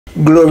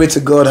Glory to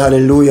God,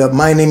 hallelujah.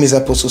 My name is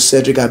Apostle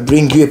Cedric. I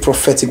bring you a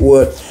prophetic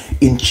word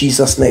in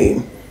Jesus'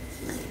 name.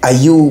 Are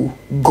you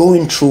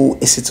going through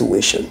a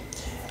situation?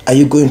 Are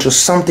you going through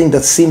something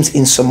that seems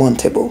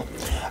insurmountable?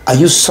 Are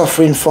you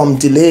suffering from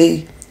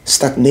delay,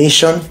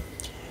 stagnation?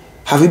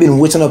 Have you been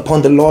waiting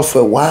upon the Lord for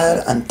a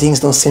while and things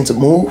don't seem to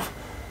move?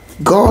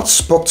 God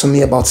spoke to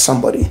me about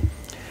somebody.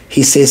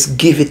 He says,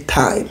 give it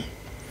time.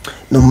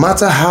 No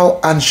matter how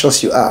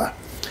anxious you are,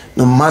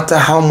 no matter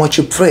how much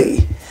you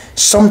pray,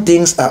 some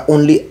things are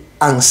only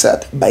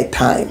answered by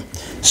time.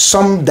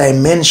 Some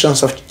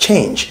dimensions of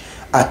change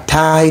are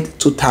tied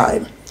to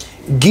time.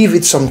 Give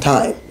it some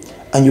time,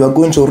 and you are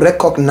going to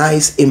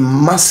recognize a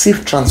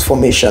massive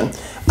transformation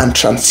and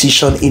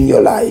transition in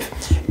your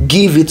life.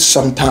 Give it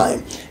some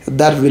time.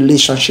 That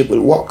relationship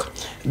will work.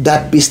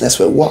 That business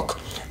will work.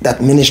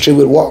 That ministry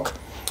will work.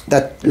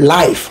 That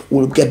life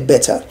will get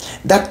better.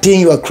 That thing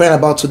you are crying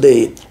about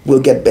today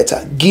will get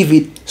better. Give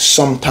it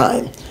some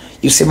time.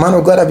 You say, man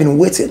of God, I've been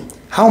waiting.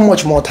 How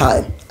much more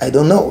time? I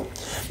don't know.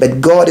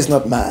 But God is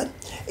not man.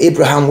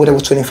 Abraham waited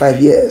for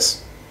 25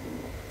 years.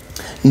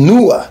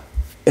 Noah,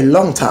 a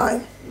long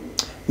time.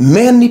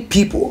 Many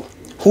people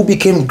who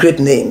became great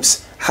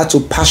names had to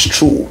pass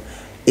through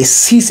a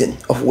season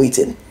of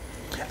waiting.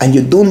 And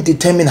you don't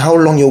determine how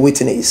long your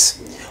waiting is.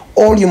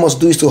 All you must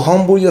do is to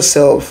humble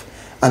yourself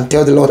and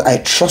tell the Lord, I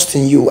trust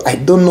in you. I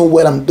don't know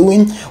what I'm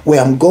doing,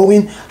 where I'm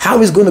going,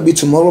 how it's going to be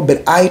tomorrow,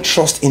 but I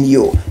trust in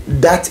you.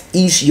 That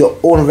is your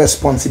own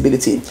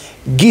responsibility.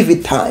 Give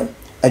it time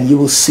and you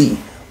will see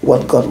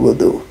what God will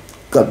do.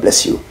 God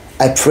bless you.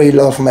 I pray,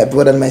 Lord, for my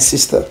brother and my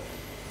sister,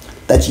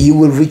 that you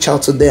will reach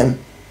out to them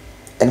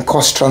and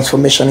cause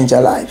transformation in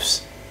their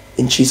lives.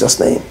 In Jesus'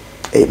 name,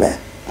 amen.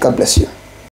 God bless you.